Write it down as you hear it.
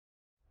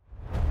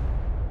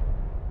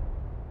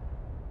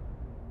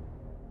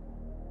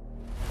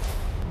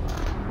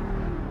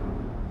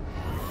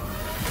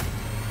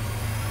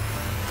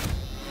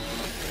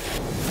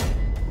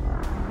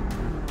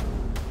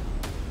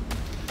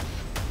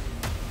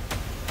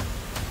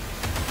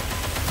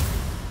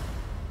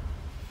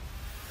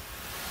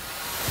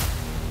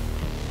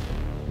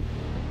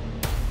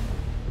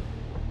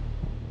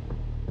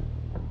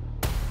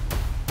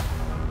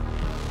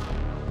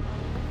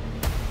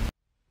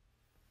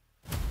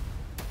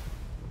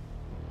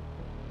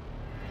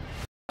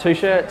Two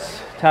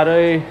Shirtz,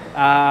 tattoo,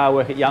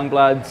 work at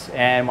Youngbloods,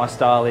 and my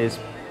style is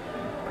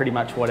pretty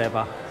much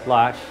whatever.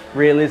 Like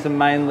realism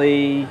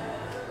mainly,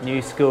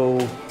 new school,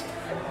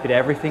 bit of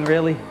everything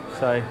really.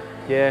 So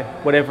yeah,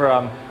 whatever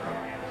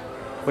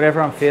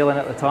I'm feeling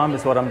at the time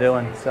is what I'm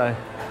doing. So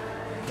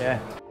yeah.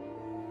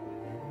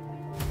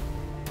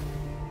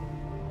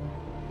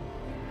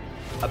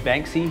 A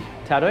Banksy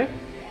tattoo.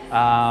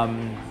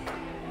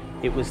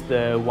 It was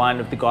the one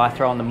of the guy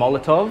throwing the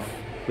Molotov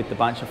with the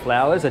bunch of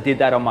flowers. I did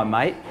that on my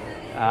mate.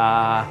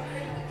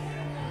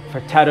 For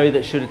a tattoo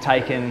that should have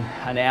taken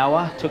an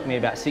hour, took me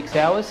about 6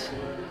 hours.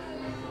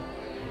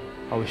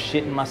 I was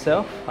shitting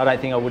myself. I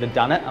don't think I would have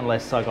done it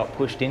unless I got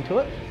pushed into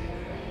it.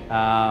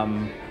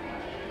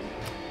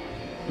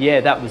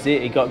 Yeah, that was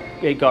it.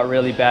 It got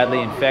really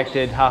badly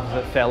infected. Half of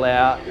it fell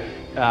out.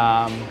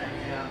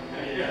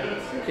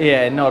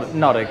 Yeah,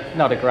 not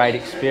a great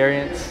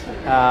experience.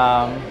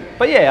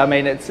 But yeah, I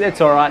mean, it's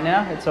all right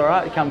now. It's all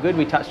right. It come good.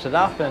 We touched it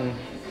up, and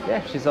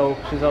yeah, she's all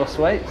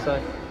sweet.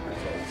 So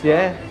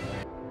yeah.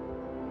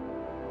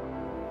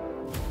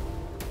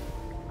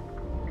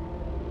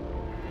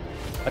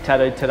 I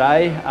tattooed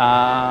today.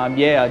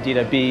 Yeah, I did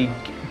a big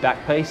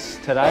back piece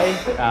today.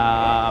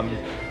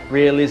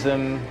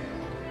 Realism,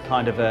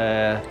 kind of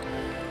the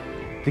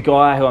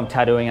guy who I'm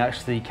tattooing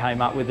actually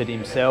came up with it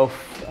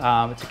himself.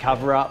 It's a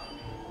cover-up,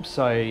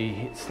 so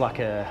it's like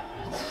a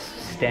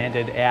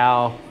standard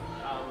owl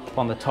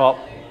on the top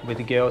with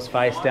the girl's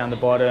face down the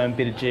bottom,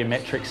 bit of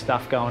geometric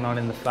stuff going on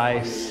in the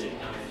face,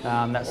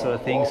 that sort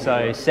of thing.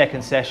 So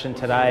second session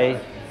today.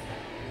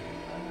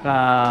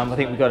 I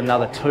think we've got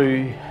another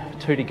two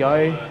to go.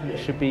 It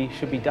should be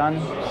done.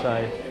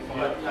 So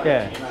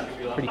yeah,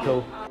 pretty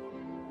cool.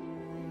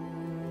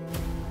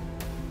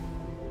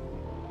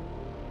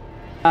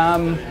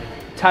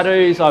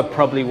 Tattoos I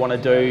probably want to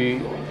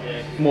do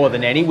more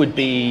than any would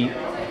be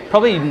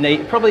probably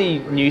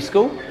new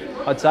school,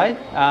 I'd say.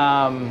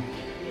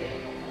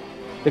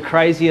 The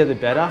crazier the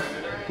better.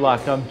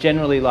 Like I'm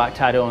generally like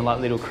tattooing like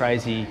little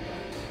crazy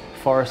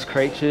forest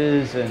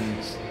creatures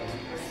and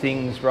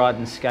things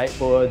riding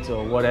skateboards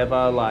or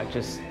whatever, like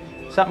just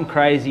something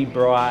crazy,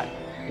 bright,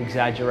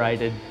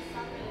 exaggerated,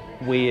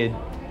 weird.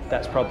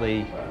 That's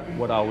probably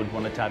what I would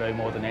want to tattoo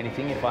more than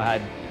anything. If I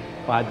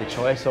had the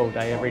choice all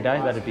day, every day,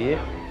 that'd be it.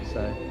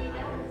 So,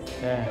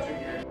 yeah.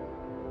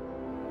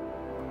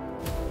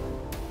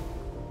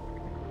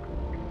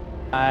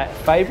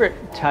 Favourite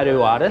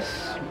tattoo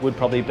artists would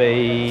probably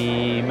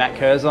be Matt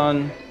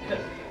Curzon.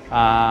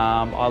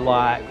 I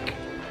like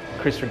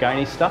Chris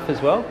Ragoni's stuff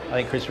as well. I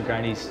think Chris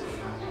Ragoni's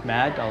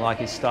mad. I like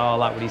his style, I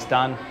like what he's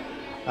done.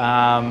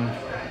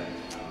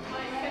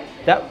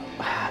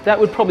 That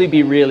would probably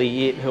be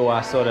really it, who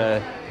I sort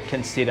of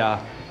consider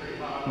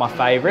my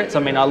favourites. I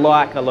mean, I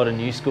like a lot of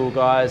new school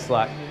guys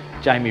like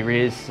Jamie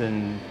Riz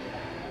and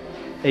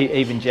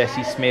even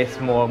Jesse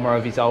Smith, more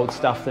of his old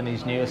stuff than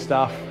his newer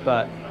stuff.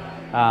 But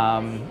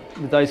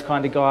those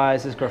kind of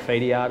guys, there's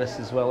graffiti artists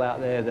as well out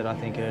there that I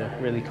think are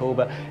really cool.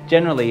 But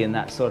generally in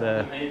that sort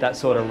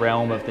of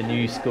realm of the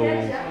new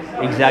school,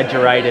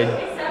 exaggerated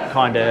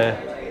kind of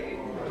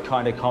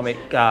comic,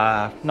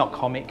 not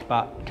comic,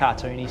 but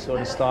cartoony sort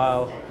of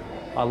style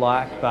I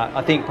like. But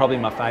I think probably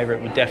my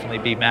favourite would definitely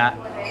be Matt.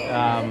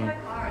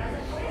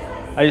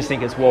 I just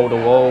think it's wall to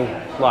wall,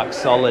 like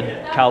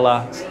solid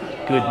colour, it's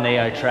good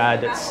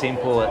neo-trad, it's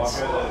simple, it's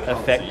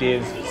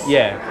effective.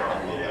 Yeah,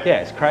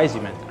 it's crazy,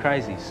 man,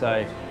 crazy.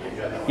 So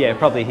yeah,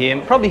 probably him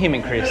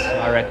and Chris,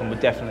 I reckon, would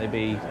definitely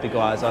be the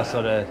guys I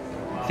sort of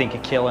think are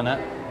killing it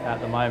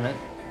at the moment.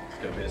 He's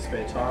got a bit of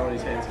spare time on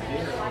his hands in here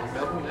in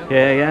Melbourne now.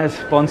 Yeah, he has,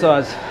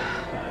 bonsais,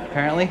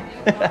 apparently.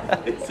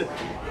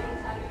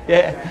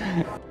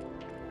 Yeah.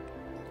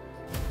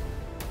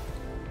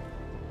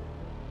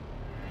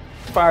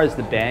 As far as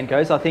the band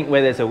goes, I think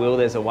where there's a will,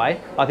 there's a way.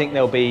 I think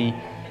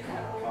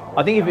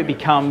if it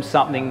becomes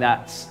something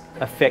that's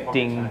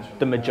affecting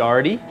the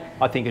majority,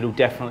 I think it'll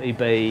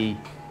definitely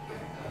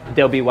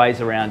there'll be ways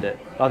around it.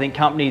 I think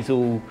companies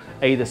will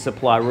either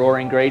supply raw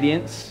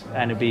ingredients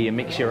and it'll be a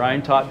mix your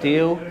own type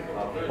deal,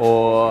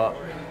 or,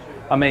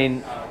 I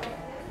mean,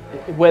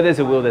 where there's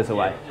a will, there's a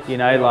way. You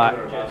know,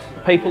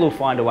 like people will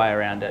find a way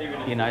around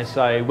it, you know,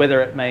 so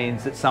whether it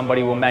means that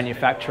somebody will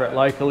manufacture it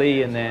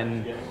locally and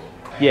then,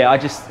 yeah, I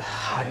just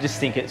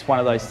think it's one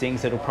of those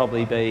things that'll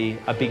probably be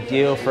a big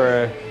deal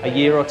for a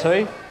year or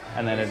two,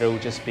 and then it'll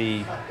just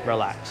be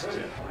relaxed.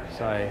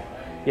 So,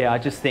 yeah, I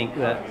just think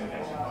that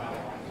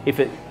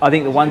I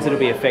think the ones that'll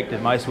be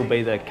affected most will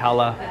be the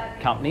colour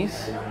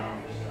companies.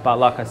 But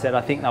like I said,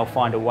 I think they'll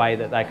find a way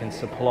that they can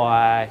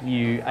supply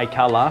you a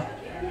colour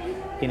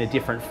in a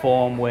different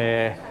form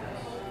where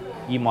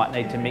you might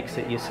need to mix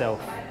it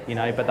yourself, you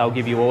know, but they'll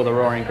give you all the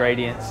raw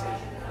ingredients,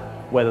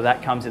 whether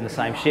that comes in the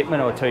same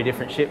shipment or two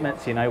different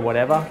shipments, you know,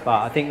 whatever.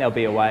 But I think there'll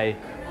be a way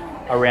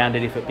around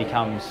it if it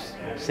becomes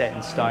set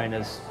in stone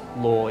as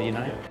law, you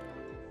know.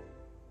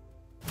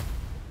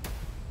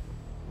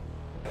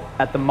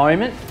 At the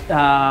moment,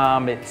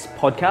 it's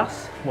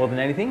podcasts more than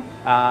anything.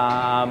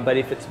 But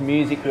if it's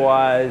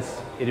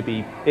music-wise, it'd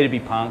be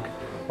punk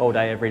all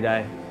day, every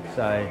day.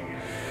 So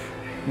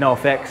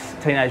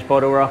NoFX, Teenage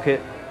Bottle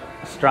Rocket,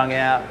 strung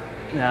out,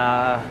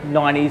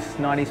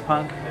 90s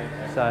punk.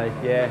 So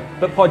yeah,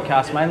 but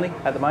podcasts mainly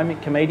at the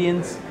moment,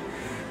 comedians,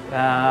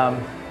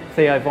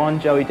 Theo Von,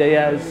 Joey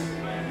Diaz,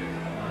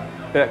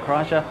 Bert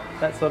Kreischer,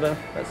 that sort of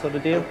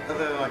deal. Are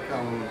there like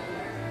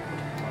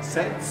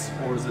sets,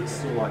 or is it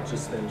still like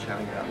just them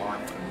chatting about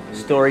life?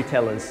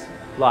 Storytellers,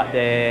 like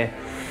they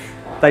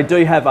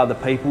do have other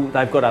people.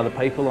 They've got other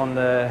people on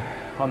the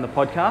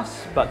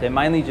podcast, but they're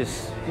mainly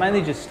just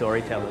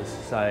storytellers.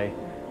 So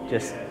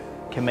just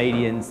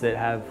comedians that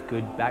have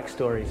good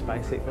backstories,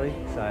 basically.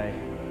 So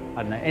I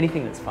don't know,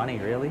 anything that's funny,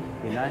 really,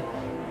 you know.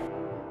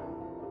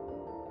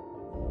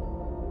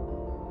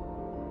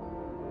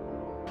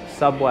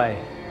 Subway,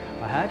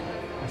 I had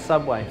a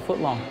Subway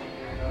footlong.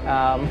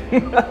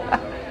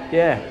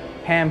 Yeah,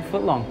 ham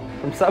footlong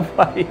from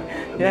Subway.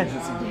 Yeah.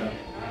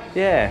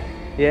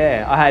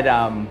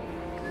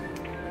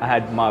 I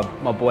had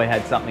my boy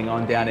had something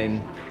on down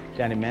in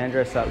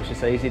Mandurah, so it was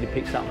just easy to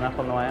pick something up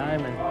on the way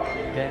home, and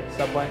yeah,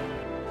 Subway.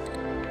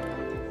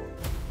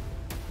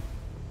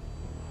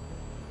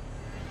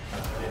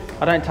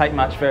 I don't take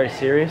much very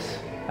serious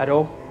at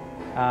all,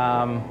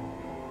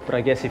 but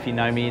I guess if you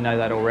know me, you know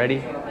that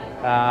already.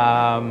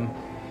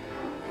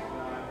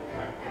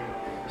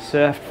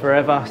 Surfed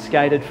forever,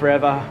 skated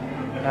forever.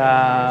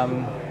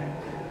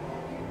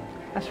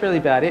 That's really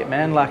about it,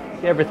 man. Like,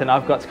 everything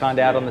I've got's kind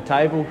of out on the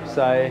table,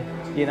 so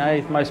you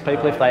know, most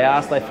people, if they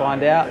ask, they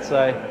find out.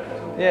 So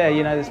yeah,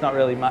 you know, there's not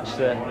really much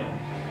to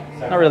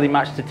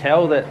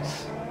tell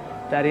that's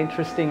that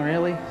interesting,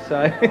 really.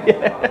 So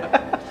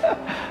yeah.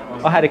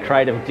 I had a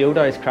crate of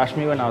dildos crush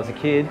me when I was a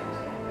kid,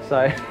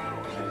 so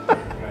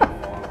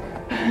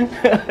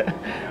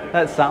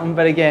that's something.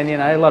 But again, you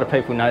know, a lot of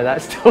people know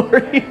that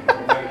story.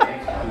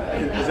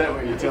 Is that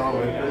what you're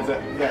telling me? Is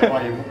that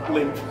why you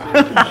limp?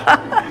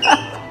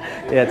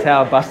 Yeah, it's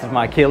how I busted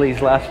my Achilles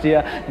last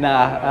year.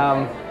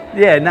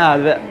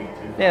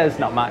 There's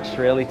not much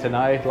really to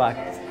know. Like,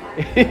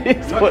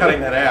 it's not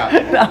cutting that out.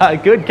 Nah,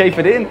 good. Keep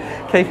it in.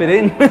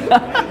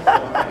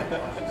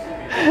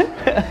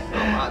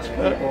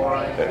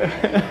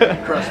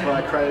 Crushed by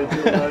a crate of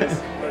dildos.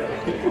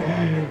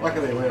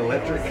 Luckily they weren't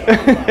electric.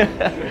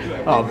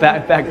 Oh,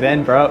 back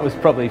then, bro, it was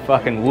probably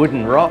fucking wood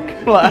and rock.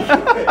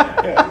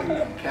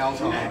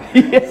 Cows on.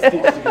 Yeah.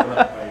 Sticks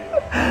together.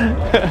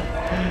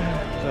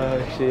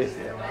 Oh shit.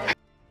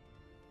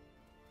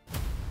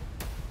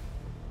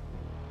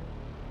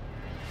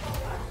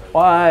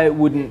 I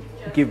wouldn't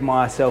give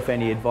myself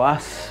any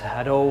advice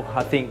at all.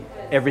 I think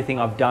everything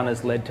I've done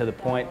has led to the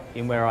point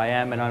in where I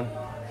am, and I'm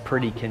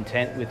pretty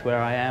content with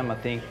where I am. I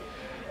think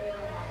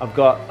I've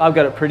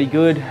got it pretty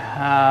good.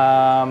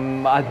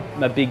 I'm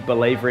a big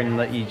believer in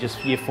that you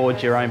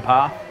forge your own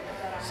path.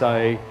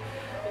 So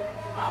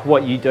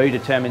what you do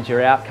determines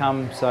your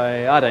outcome. So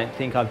I don't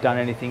think I've done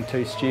anything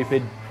too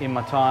stupid in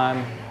my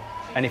time,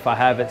 and if I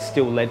have, it's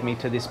still led me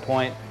to this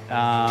point.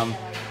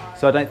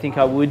 So I don't think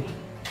I would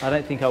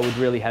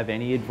really have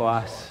any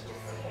advice.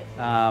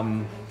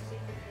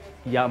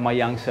 Yeah, my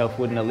young self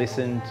wouldn't have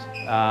listened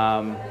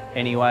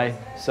anyway.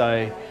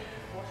 So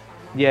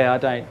yeah,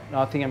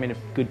 I think I'm in a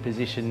good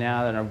position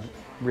now, and I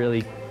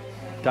really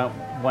don't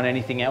want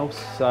anything else.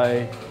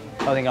 So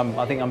I think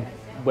I'm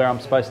where I'm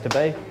supposed to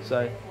be.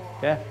 So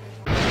yeah.